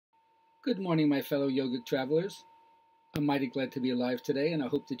Good morning, my fellow yogic travelers. I'm mighty glad to be alive today, and I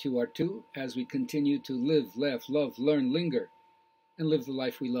hope that you are too, as we continue to live, laugh, love, learn, linger, and live the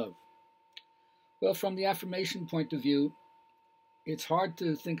life we love. Well, from the affirmation point of view, it's hard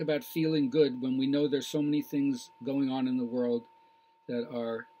to think about feeling good when we know there's so many things going on in the world that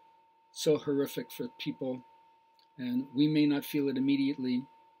are so horrific for people, and we may not feel it immediately,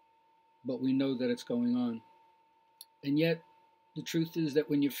 but we know that it's going on. And yet, the truth is that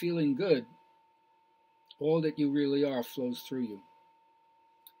when you're feeling good, all that you really are flows through you.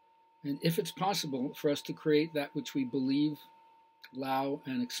 And if it's possible for us to create that which we believe, allow,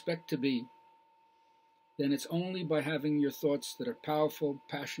 and expect to be, then it's only by having your thoughts that are powerful,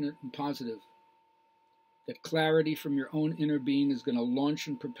 passionate, and positive that clarity from your own inner being is going to launch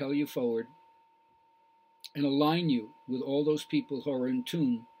and propel you forward and align you with all those people who are in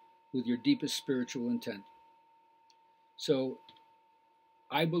tune with your deepest spiritual intent. So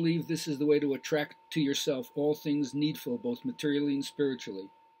I believe this is the way to attract to yourself all things needful, both materially and spiritually.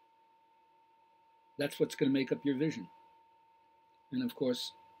 That's what's going to make up your vision. And of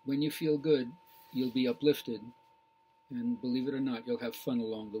course, when you feel good, you'll be uplifted. And believe it or not, you'll have fun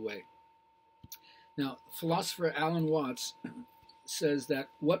along the way. Now, philosopher Alan Watts says that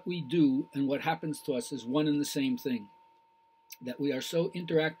what we do and what happens to us is one and the same thing. That we are so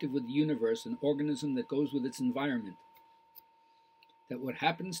interactive with the universe, an organism that goes with its environment, that what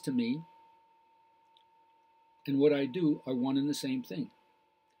happens to me and what I do are one and the same thing.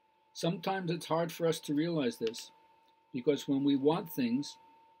 Sometimes it's hard for us to realize this because when we want things,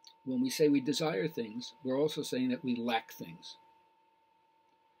 when we say we desire things, we're also saying that we lack things.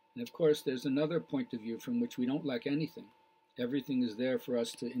 And of course, there's another point of view from which we don't lack anything. Everything is there for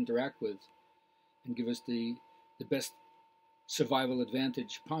us to interact with and give us the best survival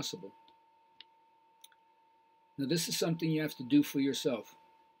advantage possible. Now, this is something you have to do for yourself.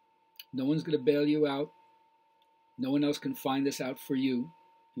 No one's going to bail you out. No one else can find this out for you.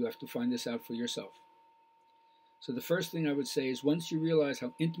 You have to find this out for yourself. So the first thing I would say is once you realize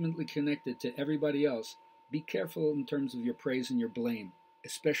how intimately connected to everybody else, be careful in terms of your praise and your blame,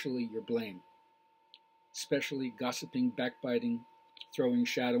 especially your blame. Especially gossiping, backbiting, throwing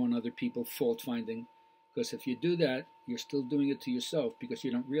shadow on other people, fault-finding. Because if you do that, you're still doing it to yourself because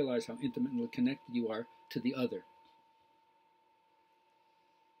you don't realize how intimately connected you are to the other.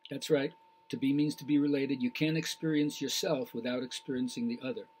 That's right. To be means to be related. You can't experience yourself without experiencing the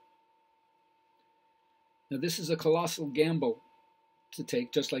other. Now, this is a colossal gamble to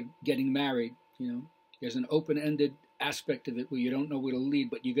take, just like getting married. There's an open-ended aspect of it where you don't know where to lead,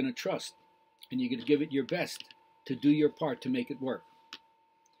 but you're going to trust, and you're going to give it your best to do your part to make it work.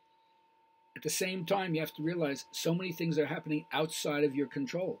 At the same time, you have to realize so many things are happening outside of your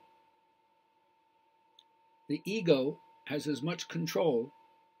control. The ego has as much control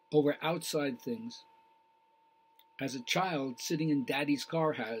over outside things as a child sitting in daddy's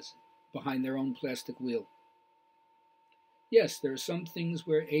car has behind their own plastic wheel. Yes, there are some things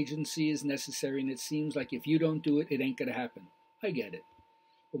where agency is necessary, and it seems like if you don't do it, it ain't going to happen. I get it.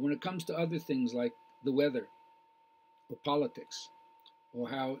 But when it comes to other things like the weather or politics or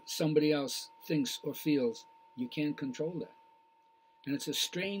how somebody else thinks or feels, you can't control that. And it's a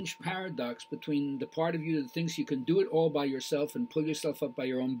strange paradox between the part of you that thinks you can do it all by yourself and pull yourself up by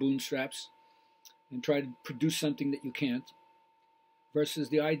your own bootstraps and try to produce something that you can't, versus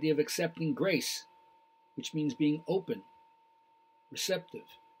the idea of accepting grace, which means being open, receptive.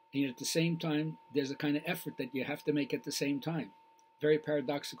 And yet at the same time, there's a kind of effort that you have to make at the same time. Very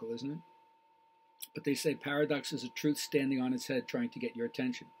paradoxical, isn't it? But they say paradox is a truth standing on its head trying to get your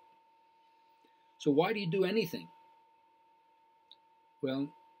attention. So why do you do anything? Well,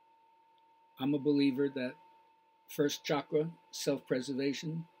 I'm a believer that first chakra,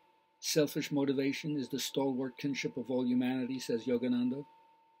 self-preservation, selfish motivation is the stalwart kinship of all humanity, says Yogananda.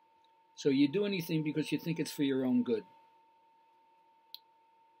 So you do anything because you think it's for your own good.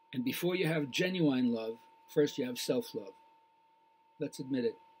 And before you have genuine love, first you have self-love. Let's admit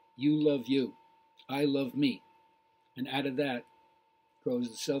it. You love you. I love me. And out of that grows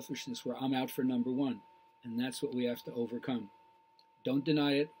the selfishness where I'm out for number one. And that's what we have to overcome. Don't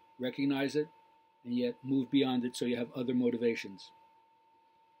deny it, recognize it, and yet move beyond it so you have other motivations.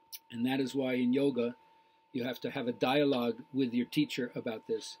 And that is why in yoga, you have to have a dialogue with your teacher about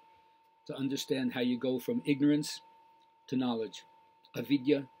this to understand how you go from ignorance to knowledge,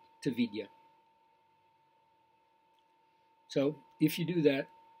 avidya to vidya. So if you do that,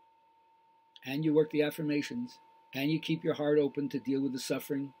 and you work the affirmations, and you keep your heart open to deal with the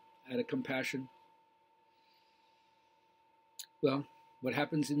suffering out of compassion, well, what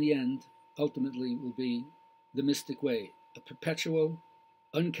happens in the end ultimately will be the mystic way, a perpetual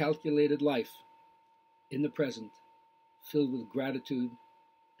uncalculated life in the present, filled with gratitude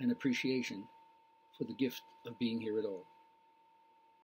and appreciation for the gift of being here at all.